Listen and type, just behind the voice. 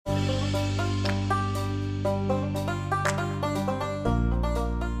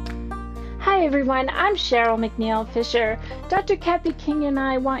Hi everyone, I'm Cheryl McNeil Fisher. Dr. Kathy King and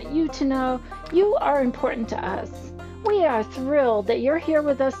I want you to know you are important to us. We are thrilled that you're here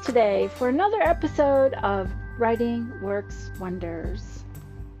with us today for another episode of Writing Works Wonders.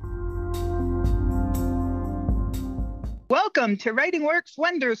 Welcome to Writing Works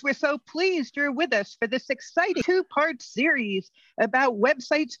Wonders. We're so pleased you're with us for this exciting two-part series about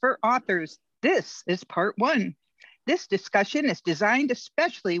websites for authors. This is part one. This discussion is designed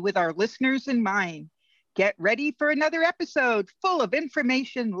especially with our listeners in mind. Get ready for another episode full of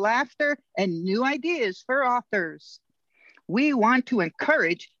information, laughter, and new ideas for authors. We want to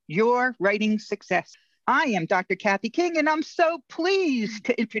encourage your writing success. I am Dr. Kathy King, and I'm so pleased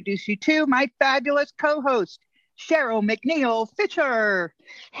to introduce you to my fabulous co-host, Cheryl McNeil Fisher.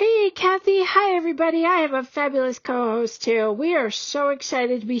 Hey, Kathy. Hi, everybody. I have a fabulous co-host, too. We are so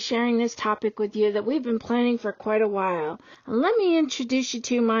excited to be sharing this topic with you that we've been planning for quite a while. Let me introduce you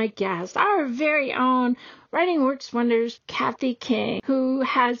to my guest, our very own Writing Works Wonders, Kathy King, who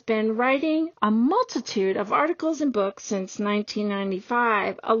has been writing a multitude of articles and books since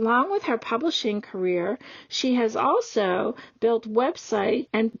 1995. Along with her publishing career, she has also built websites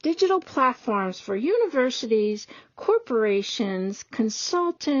and digital platforms for universities, corporations,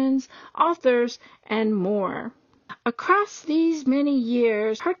 consultants, authors, and more. Across these many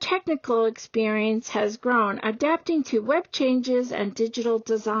years, her technical experience has grown, adapting to web changes and digital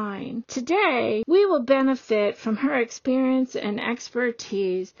design. Today, we will benefit from her experience and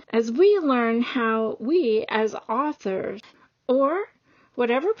expertise as we learn how we, as authors, or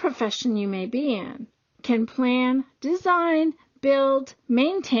whatever profession you may be in, can plan, design, build,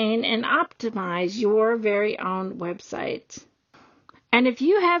 maintain, and optimize your very own website. And if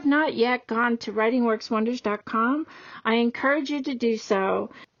you have not yet gone to writingworkswonders.com, I encourage you to do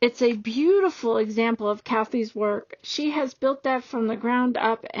so. It's a beautiful example of Kathy's work. She has built that from the ground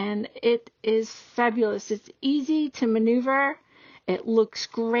up, and it is fabulous. It's easy to maneuver, it looks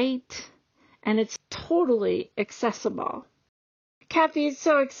great, and it's totally accessible. Kathy, it's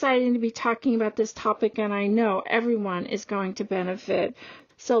so exciting to be talking about this topic, and I know everyone is going to benefit.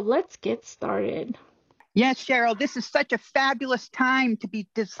 So let's get started. Yes, Cheryl, this is such a fabulous time to be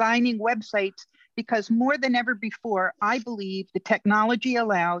designing websites because more than ever before, I believe the technology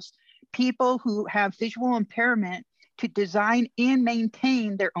allows people who have visual impairment to design and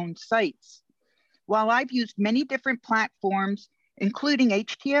maintain their own sites. While I've used many different platforms, including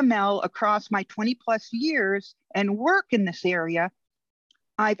HTML across my 20 plus years and work in this area,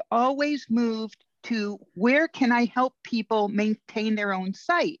 I've always moved to where can I help people maintain their own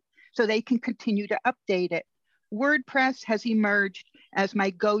site so they can continue to update it. WordPress has emerged as my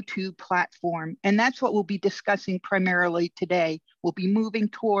go-to platform, and that's what we'll be discussing primarily today. We'll be moving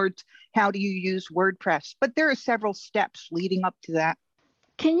towards how do you use WordPress, but there are several steps leading up to that.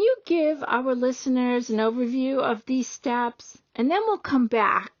 Can you give our listeners an overview of these steps? And then we'll come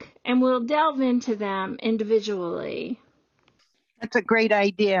back and we'll delve into them individually. That's a great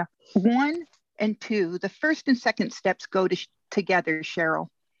idea. 1 and 2, the first and second steps go together, Cheryl.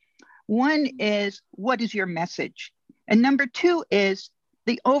 1 is, what is your message? And number 2 is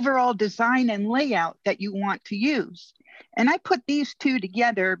the overall design and layout that you want to use. And I put these two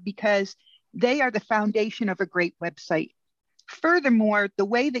together because they are the foundation of a great website. Furthermore, the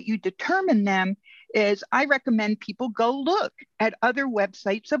way that you determine them is I recommend people go look at other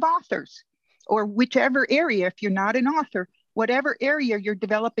websites of authors or whichever area, if you're not an author, whatever area you're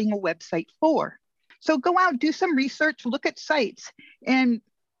developing a website for. So go out, do some research, look at sites, and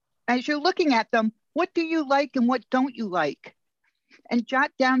as you're looking at them, what do you like and what don't you like? And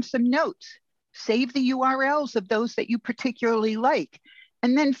jot down some notes. Save the URLs of those that you particularly like.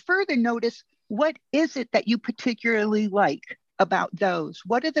 And then further notice, what is it that you particularly like about those?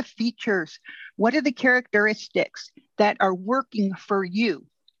 What are the features? What are the characteristics that are working for you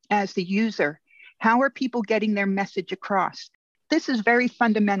as the user? How are people getting their message across? This is very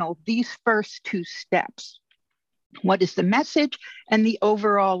fundamental, these first 2 steps. What is the message and the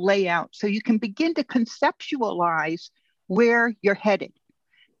overall layout? So you can begin to conceptualize where you're headed.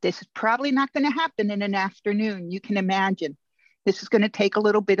 This is probably not going to happen in an afternoon, you can imagine. This is going to take a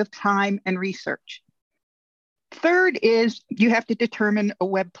little bit of time and research. 3rd is you have to determine a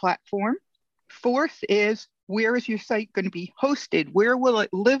web platform. 4th is, where is your site going to be hosted? Where will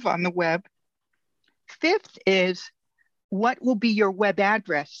it live on the web? 5th is, what will be your web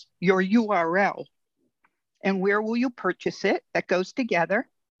address, your URL? And where will you purchase it? That goes together.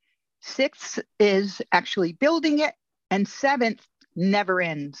 6th is actually building it. And 7th never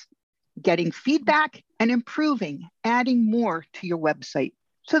ends. Getting feedback and improving, adding more to your website.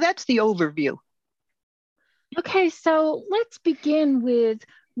 So that's the overview. Okay, so let's begin with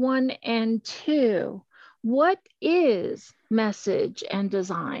 1 and 2. What is message and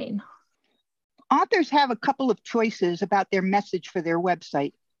design? Authors have a couple of choices about their message for their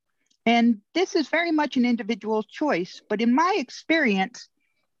website. And this is very much an individual choice. But in my experience,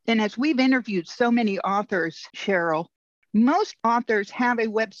 and as we've interviewed so many authors, Cheryl, most authors have a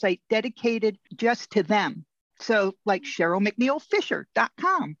website dedicated just to them. So like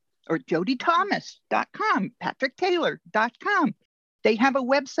CherylMcNeilFisher.com or JodieThomas.com, PatrickTaylor.com. They have a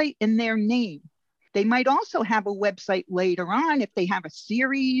website in their name. They might also have a website later on if they have a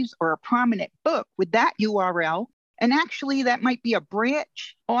series or a prominent book with that URL. And actually, that might be a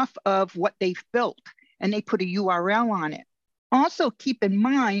branch off of what they've built, and they put a URL on it. Also, keep in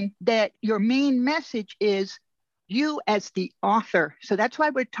mind that your main message is you as the author. So that's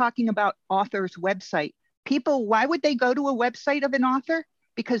why we're talking about author's website. People, why would they go to a website of an author?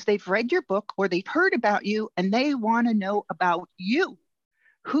 Because they've read your book or they've heard about you and they want to know about you.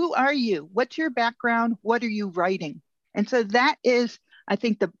 Who are you? What's your background? What are you writing? And so that is, I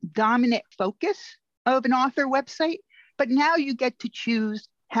think, the dominant focus of an author website. But now you get to choose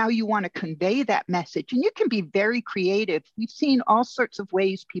how you want to convey that message. And you can be very creative. We've seen all sorts of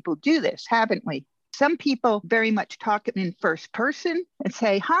ways people do this, haven't we? Some people very much talk in first person and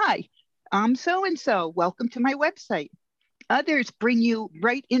say, hi, I'm so-and-so. Welcome to my website. Others bring you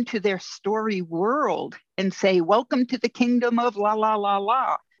right into their story world and say, welcome to the kingdom of la, la, la,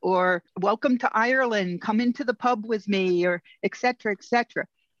 la, or welcome to Ireland, come into the pub with me, or et cetera, et cetera.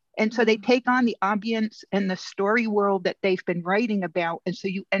 And so they take on the ambience and the story world that they've been writing about. And so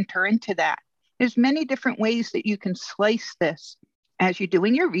you enter into that. There's many different ways that you can slice this. As you're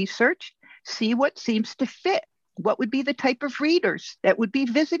doing your research, see what seems to fit. What would be the type of readers that would be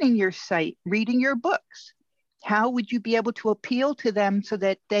visiting your site, reading your books? How would you be able to appeal to them so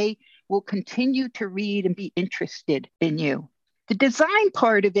that they will continue to read and be interested in you? The design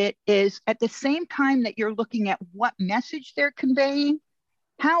part of it is at the same time that you're looking at what message they're conveying,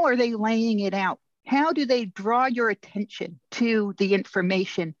 how are they laying it out? How do they draw your attention to the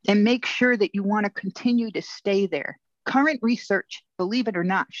information and make sure that you want to continue to stay there? Current research, believe it or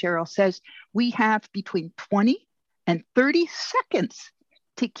not, Cheryl, says we have between 20 and 30 seconds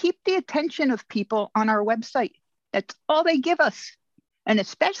to keep the attention of people on our website. That's all they give us. And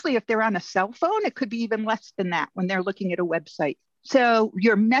especially if they're on a cell phone, it could be even less than that when they're looking at a website. So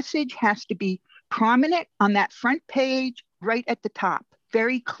your message has to be prominent on that front page, right at the top,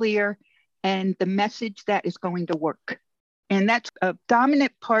 very clear, and the message that is going to work. And that's a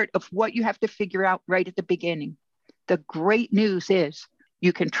dominant part of what you have to figure out right at the beginning. The great news is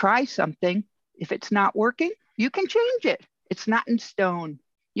you can try something. If it's not working, you can change it. It's not in stone.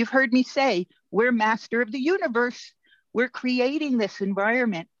 You've heard me say, we're master of the universe. We're creating this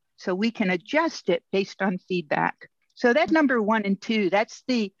environment so we can adjust it based on feedback. So that's number 1 and 2. That's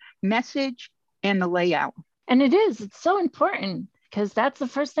the message and the layout. And it's so important because that's the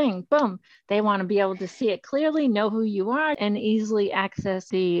first thing. Boom. They want to be able to see it clearly, know who you are, and easily access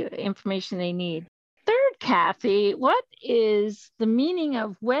the information they need. Third, Kathy, what is the meaning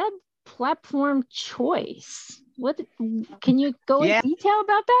of web platform choice? What can you go in detail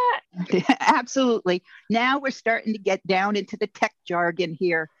about that? Absolutely. Now we're starting to get down into the tech jargon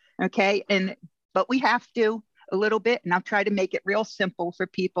here. Okay. But we have to a little bit, and I'll try to make it real simple for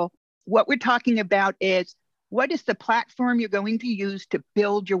people. What we're talking about is what is the platform you're going to use to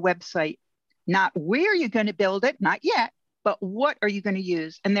build your website? Not where you're going to build it, not yet, but what are you going to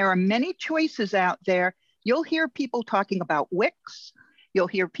use? And there are many choices out there. You'll hear people talking about Wix. You'll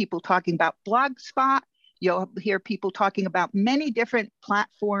hear people talking about Blogspot. You'll hear people talking about many different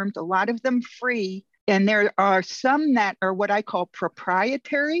platforms, a lot of them free. And there are some that are what I call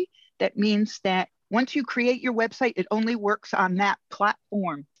proprietary. That means that once you create your website, it only works on that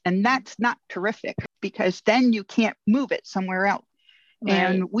platform. And that's not terrific because then you can't move it somewhere else. Right.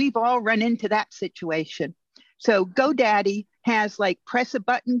 And we've all run into that situation. So GoDaddy has like press a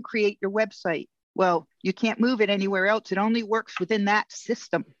button, create your website. Well, you can't move it anywhere else. It only works within that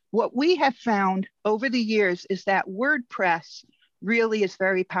system. What we have found over the years is that WordPress really is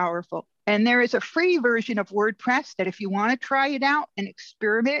very powerful. And there is a free version of WordPress that if you want to try it out and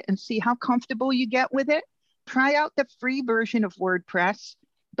experiment and see how comfortable you get with it, try out the free version of WordPress.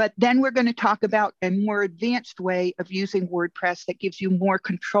 But then we're going to talk about a more advanced way of using WordPress that gives you more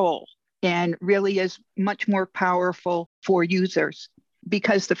control and really is much more powerful for users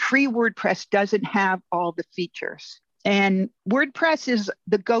because the free WordPress doesn't have all the features. And WordPress is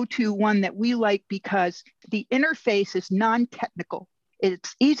the go-to one that we like because the interface is non-technical.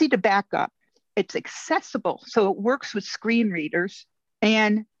 It's easy to back up. It's accessible, so it works with screen readers,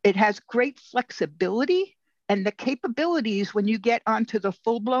 and it has great flexibility And the capabilities when you get onto the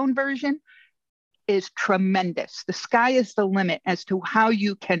full-blown version is tremendous. The sky is the limit as to how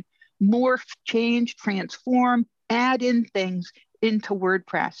you can morph, change, transform, add in things into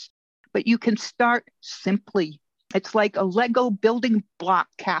WordPress. But you can start simply. It's like a Lego building block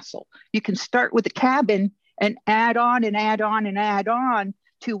castle. You can start with a cabin and add on and add on and add on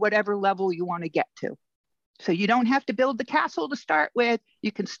to whatever level you want to get to. So you don't have to build the castle to start with.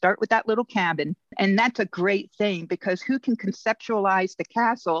 You can start with that little cabin. And that's a great thing, because who can conceptualize the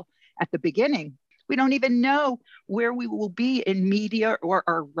castle at the beginning? We don't even know where we will be in media or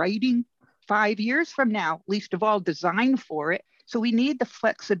our writing 5 years from now, least of all design for it. So we need the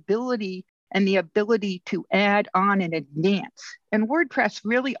flexibility and the ability to add on and advance. And WordPress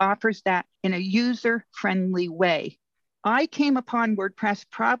really offers that in a user-friendly way. I came upon WordPress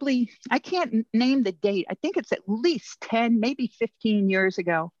probably, I can't name the date. I think it's at least 10, maybe 15 years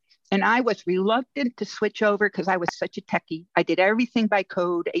ago. And I was reluctant to switch over because I was such a techie. I did everything by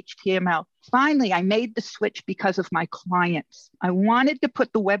code, HTML. Finally, I made the switch because of my clients. I wanted to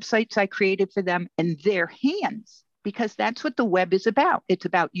put the websites I created for them in their hands, because that's what the web is about. It's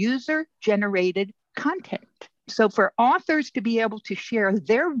about user-generated content. So for authors to be able to share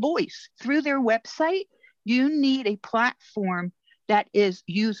their voice through their website, you need a platform that is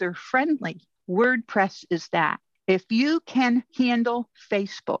user-friendly. WordPress is that. If you can handle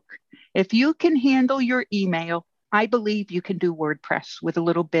Facebook, if you can handle your email, I believe you can do WordPress with a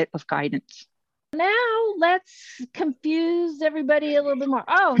little bit of guidance. Now let's confuse everybody a little bit more.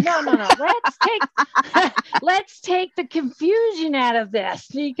 Oh, no. Let's take the confusion out of this,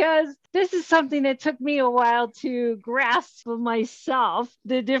 because this is something that took me a while to grasp myself,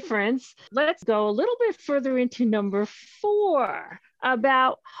 the difference. Let's go a little bit further into number 4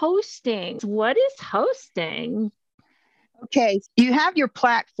 about hosting. What is hosting? Okay, you have your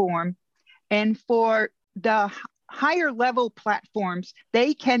platform, and for the higher level platforms,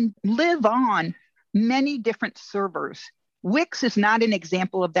 they can live on many different servers. Wix is not an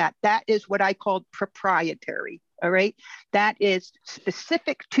example of that. That is what I call proprietary. All right. That is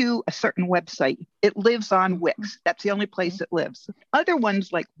specific to a certain website. It lives on Wix. That's the only place it lives. Other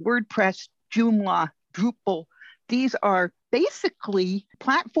ones like WordPress, Joomla, Drupal, these are basically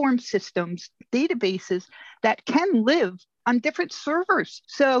platform systems, databases that can live on different servers.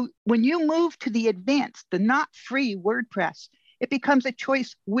 So when you move to the advanced, the not free WordPress, it becomes a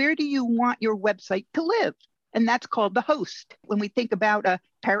choice. Where do you want your website to live? And that's called the host. When we think about a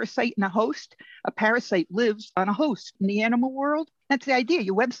parasite and a parasite lives on a host. In the animal world, that's the idea.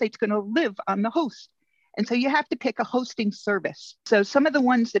 Your website's going to live on the host. And so you have to pick a hosting service. So some of the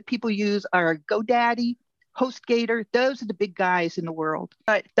ones that people use are GoDaddy, HostGator. Those are the big guys in the world.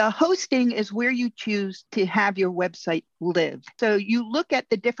 But the hosting is where you choose to have your website live. So you look at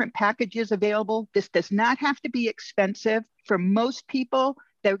the different packages available. This does not have to be expensive. For most people,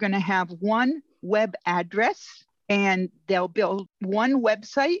 they're going to have one web address and they'll build one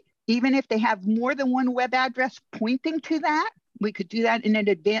website. Even if they have more than one web address pointing to that, we could do that in an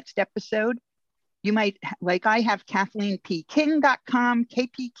advanced episode. You might, like I have KathleenPKing.com,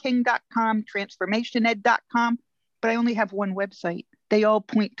 KPKing.com, TransformationEd.com, but I only have one website. They all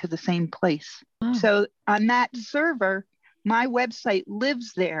point to the same place. Oh. So on that server, my website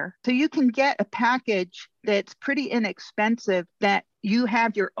lives there. So you can get a package that's pretty inexpensive that you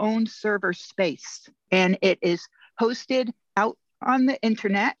have your own server space, and it is hosted out on the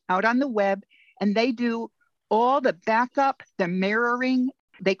internet, out on the web, and they do all the backup, the mirroring.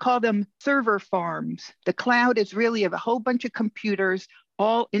 They call them server farms. The cloud is really a whole bunch of computers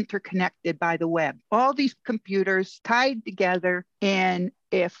all interconnected by the web. All these computers tied together, and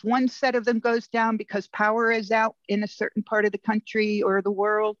if one set of them goes down because power is out in a certain part of the country or the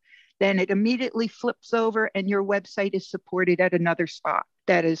world, then it immediately flips over and your website is supported at another spot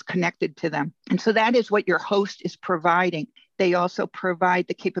that is connected to them. And so that is what your host is providing. They also provide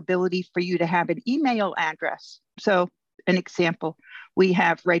the capability for you to have an email address. So an example, we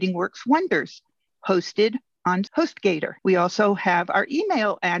have Writing Works Wonders hosted on HostGator. We also have our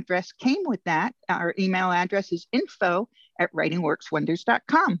email address came with that. Our email address is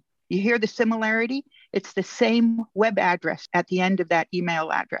info@writingworkswonders.com. You hear the similarity? It's the same web address at the end of that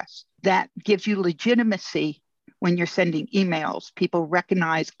email address. That gives you legitimacy when you're sending emails. People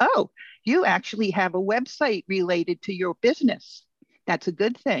recognize, oh, you actually have a website related to your business. That's a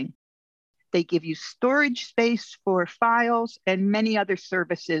good thing. They give you storage space for files and many other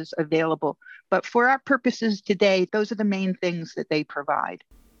services available. But for our purposes today, those are the main things that they provide.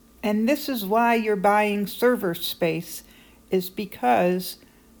 And this is why you're buying server space, is because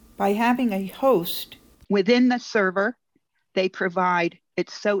by having a host within the server, they provide,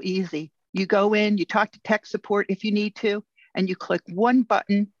 it's so easy. You go in, you talk to tech support if you need to, and you click one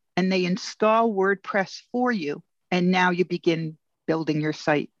button and they install WordPress for you. And now you begin building your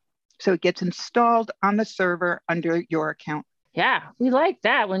site. So it gets installed on the server under your account. Yeah, we like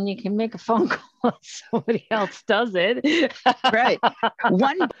that when you can make a phone call and somebody else does it. Right.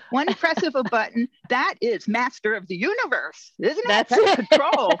 One press of a button, that is master of the universe, isn't it? That's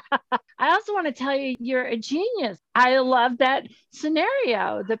control. I also want to tell you, you're a genius. I love that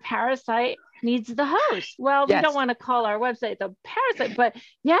scenario. The parasite needs the host. Well, we don't want to call our website the parasite, but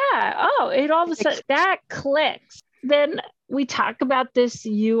yeah. Oh, it all of a sudden that clicks. Then we talk about this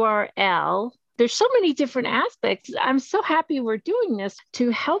URL. There's so many different aspects. I'm so happy we're doing this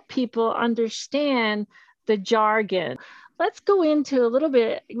to help people understand the jargon. Let's go into a little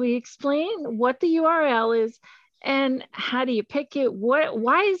bit. We explain what the URL is and how do you pick it?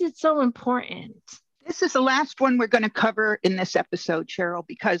 Why is it so important? This is the last one we're going to cover in this episode, Cheryl,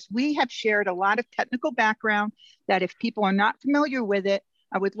 because we have shared a lot of technical background that if people are not familiar with it,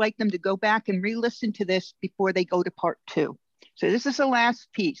 I would like them to go back and re-listen to this before they go to part 2. So this is the last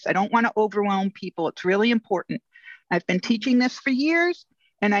piece. I don't want to overwhelm people. It's really important. I've been teaching this for years,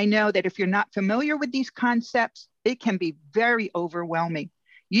 and I know that if you're not familiar with these concepts, it can be very overwhelming.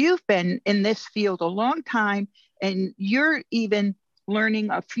 You've been in this field a long time, and you're even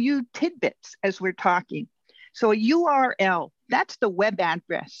learning a few tidbits as we're talking. So a URL, that's the web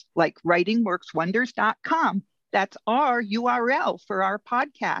address, like writingworkswonders.com. That's our URL for our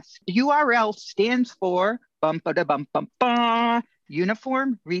podcast. URL stands for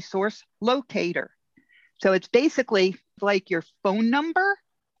Uniform Resource Locator. So it's basically like your phone number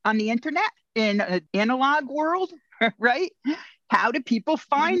on the internet in an analog world, right? How do people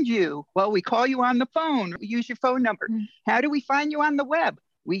find you? Well, we call you on the phone. We use your phone number. How do we find you on the web?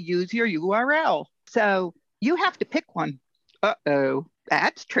 We use your URL. So you have to pick one. Uh-oh,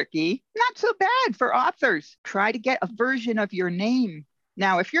 that's tricky. Not so bad for authors. Try to get a version of your name.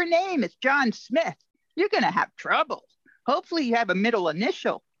 Now, if your name is John Smith, you're going to have trouble. Hopefully you have a middle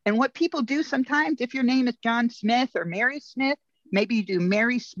initial. And what people do sometimes, if your name is John Smith or Mary Smith, maybe you do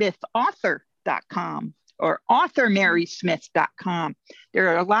marysmithauthor.com or authormarysmith.com. There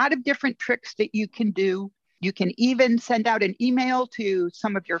are a lot of different tricks that you can do. You can even send out an email to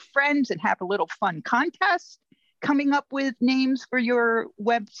some of your friends and have a little fun contest coming up with names for your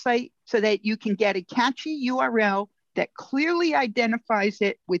website so that you can get a catchy URL that clearly identifies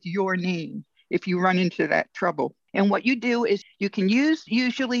it with your name if you run into that trouble. And what you do is you can use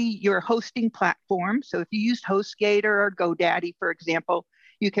usually your hosting platform. So if you used HostGator or GoDaddy, for example,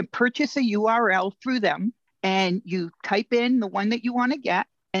 you can purchase a URL through them and you type in the one that you want to get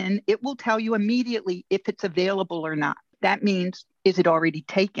and it will tell you immediately if it's available or not. That means, is it already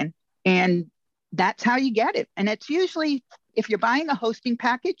taken? And that's how you get it. And it's usually, if you're buying a hosting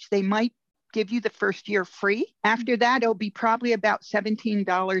package, they might give you the first year free. After that, it'll be probably about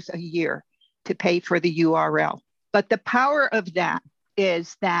 $17 a year to pay for the URL. But the power of that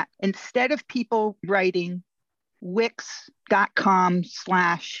is that instead of people writing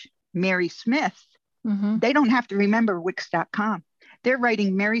wix.com/Mary Smith, they don't have to remember wix.com. They're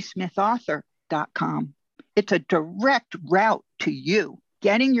writing marysmithauthor.com. It's a direct route to you.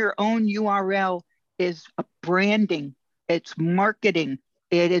 Getting your own URL is a branding, it's marketing.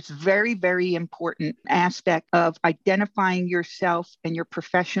 It is very, very important aspect of identifying yourself and your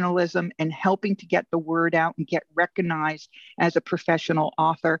professionalism and helping to get the word out and get recognized as a professional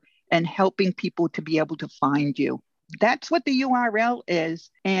author and helping people to be able to find you. That's what the URL is.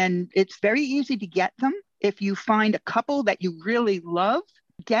 And it's very easy to get them. If you find a couple that you really love,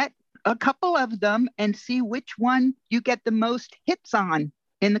 get a couple of them and see which one you get the most hits on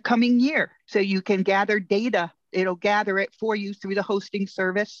in the coming year. So you can gather data. It'll gather it for you through the hosting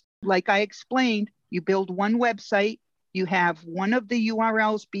service. Like I explained, you build one website, you have one of the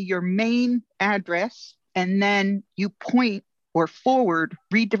URLs be your main address, and then you point or forward,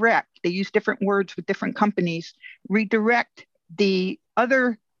 redirect. They use different words with different companies, redirect the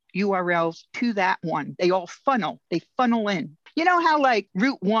other URLs to that one. They all funnel in. You know how like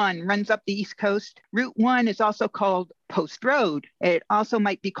Route 1 runs up the East Coast? Route 1 is also called Post Road. It also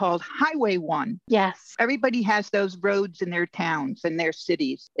might be called Highway 1. Yes. Everybody has those roads in their towns and their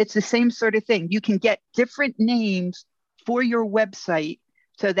cities. It's the same sort of thing. You can get different names for your website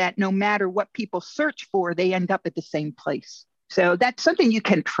so that no matter what people search for, they end up at the same place. So that's something you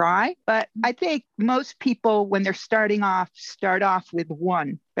can try, but I think most people, when they're starting off, start off with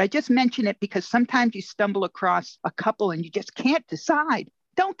one. But I just mention it because sometimes you stumble across a couple and you just can't decide.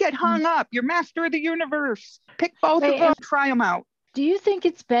 Don't get hung up. You're master of the universe. Pick both of them, try them out. Do you think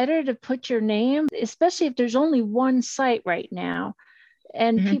it's better to put your name, especially if there's only one site right now?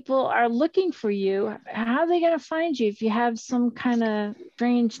 and people are looking for you, how are they going to find you if you have some kind of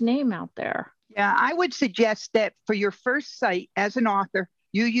strange name out there? Yeah, I would suggest that for your first site as an author,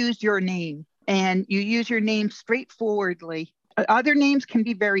 you use your name and you use your name straightforwardly. Other names can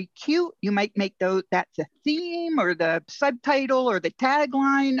be very cute. You might make that's a theme or the subtitle or the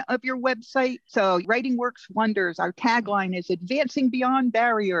tagline of your website. So Writing Works Wonders, our tagline is advancing beyond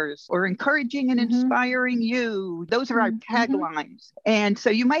barriers or encouraging and inspiring you. Those are our taglines. And so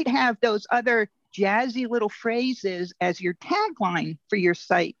you might have those other jazzy little phrases as your tagline for your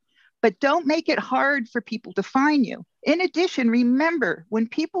site, but don't make it hard for people to find you. In addition, remember, when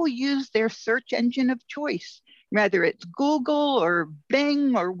people use their search engine of choice, whether it's Google or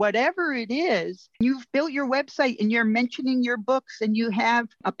Bing or whatever it is, you've built your website and you're mentioning your books and you have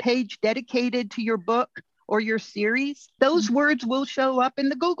a page dedicated to your book or your series, those words will show up in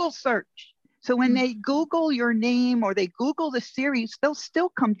the Google search. So when they Google your name or they Google the series, they'll still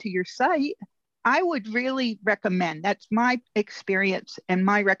come to your site. I would really recommend, that's my experience and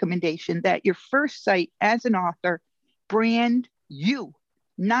my recommendation, that your first site as an author, brand you,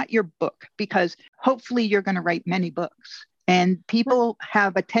 not your book, because hopefully you're going to write many books. And people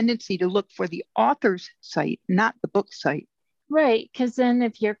have a tendency to look for the author's site, not the book site. Right, because then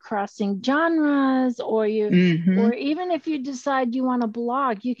if you're crossing genres or or even if you decide you want to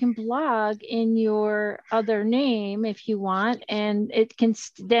blog, you can blog in your other name if you want, and it can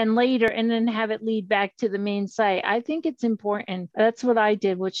then later and then have it lead back to the main site. I think it's important. That's what I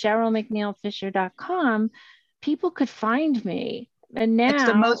did with CherylMcNeilFisher.com. People could find me. And now it's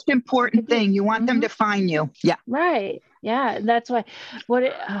the most important thing. You want them to find you. Yeah. Right. Yeah. That's why.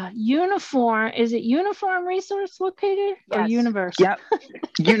 Uniform, is it Uniform Resource Locator or Universe? Yep.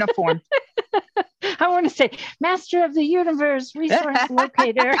 Uniform. I want to say Master of the Universe Resource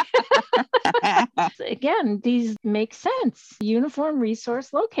Locator. Again, these make sense. Uniform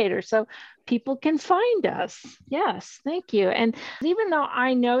Resource Locator. So people can find us. Yes, thank you. And even though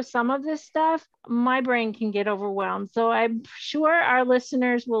I know some of this stuff, my brain can get overwhelmed. So I'm sure our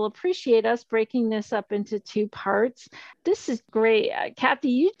listeners will appreciate us breaking this up into 2 parts. This is great.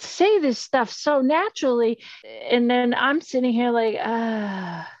 Kathy, you say this stuff so naturally. And then I'm sitting here like,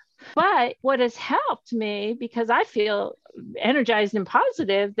 But what has helped me, because I feel energized and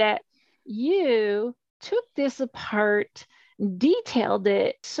positive, that you took this apart, detailed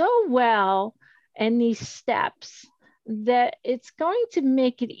it so well in these steps that it's going to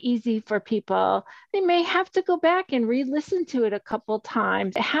make it easy for people. They may have to go back and re-listen to it a couple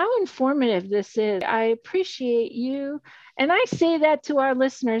times. How informative this is. I appreciate you. And I say that to our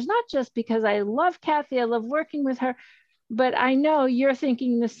listeners, not just because I love Kathy, I love working with her, but I know you're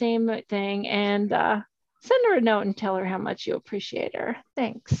thinking the same thing. And send her a note and tell her how much you appreciate her.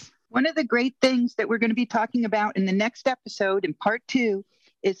 Thanks. One of the great things that we're going to be talking about in the next episode in part 2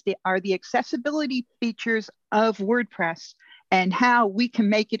 are the accessibility features of WordPress and how we can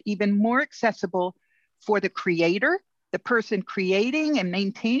make it even more accessible for the creator, the person creating and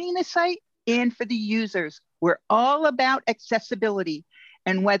maintaining the site, and for the users. We're all about accessibility.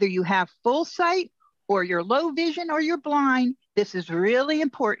 And whether you have full site or you're low vision or you're blind, this is really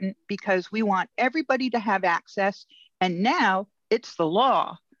important because we want everybody to have access. And now it's the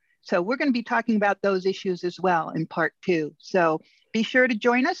law. So we're going to be talking about those issues as well in part 2. So be sure to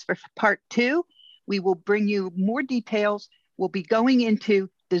join us for part 2. We will bring you more details. We'll be going into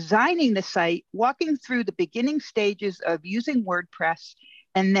designing the site, walking through the beginning stages of using WordPress,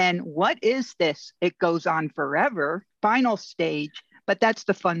 and then what is this? It goes on forever, final stage, but that's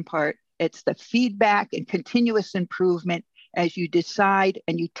the fun part. It's the feedback and continuous improvement as you decide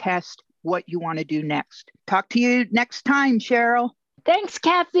and you test what you want to do next. Talk to you next time, Cheryl. Thanks,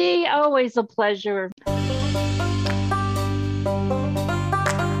 Kathy. Always a pleasure.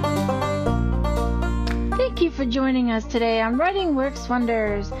 Thank you for joining us today on Writing Works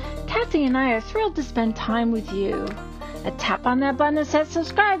Wonders. Kathy and I are thrilled to spend time with you. Tap on that button that says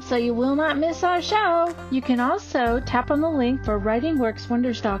subscribe so you will not miss our show. You can also tap on the link for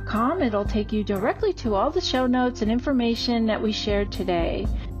writingworkswonders.com. It'll take you directly to all the show notes and information that we shared today.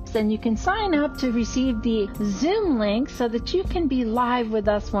 Then you can sign up to receive the Zoom link so that you can be live with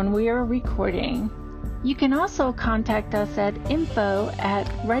us when we are recording. You can also contact us at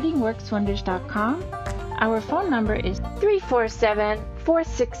info@writingworkswonders.com. Our phone number is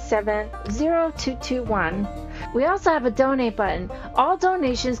 347-467-0221. We also have a donate button. All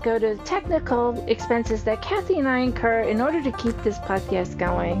donations go to technical expenses that Kathy and I incur in order to keep this podcast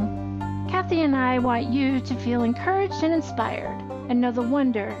going. Kathy and I want you to feel encouraged and inspired and know the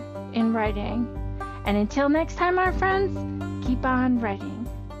wonder in writing. And until next time, our friends, keep on writing.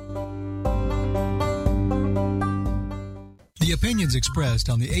 The The opinions expressed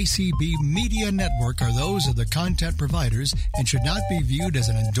on the ACB Media Network are those of the content providers and should not be viewed as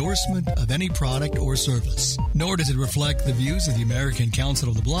an endorsement of any product or service. Nor does it reflect the views of the American Council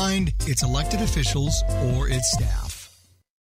of the Blind, its elected officials, or its staff.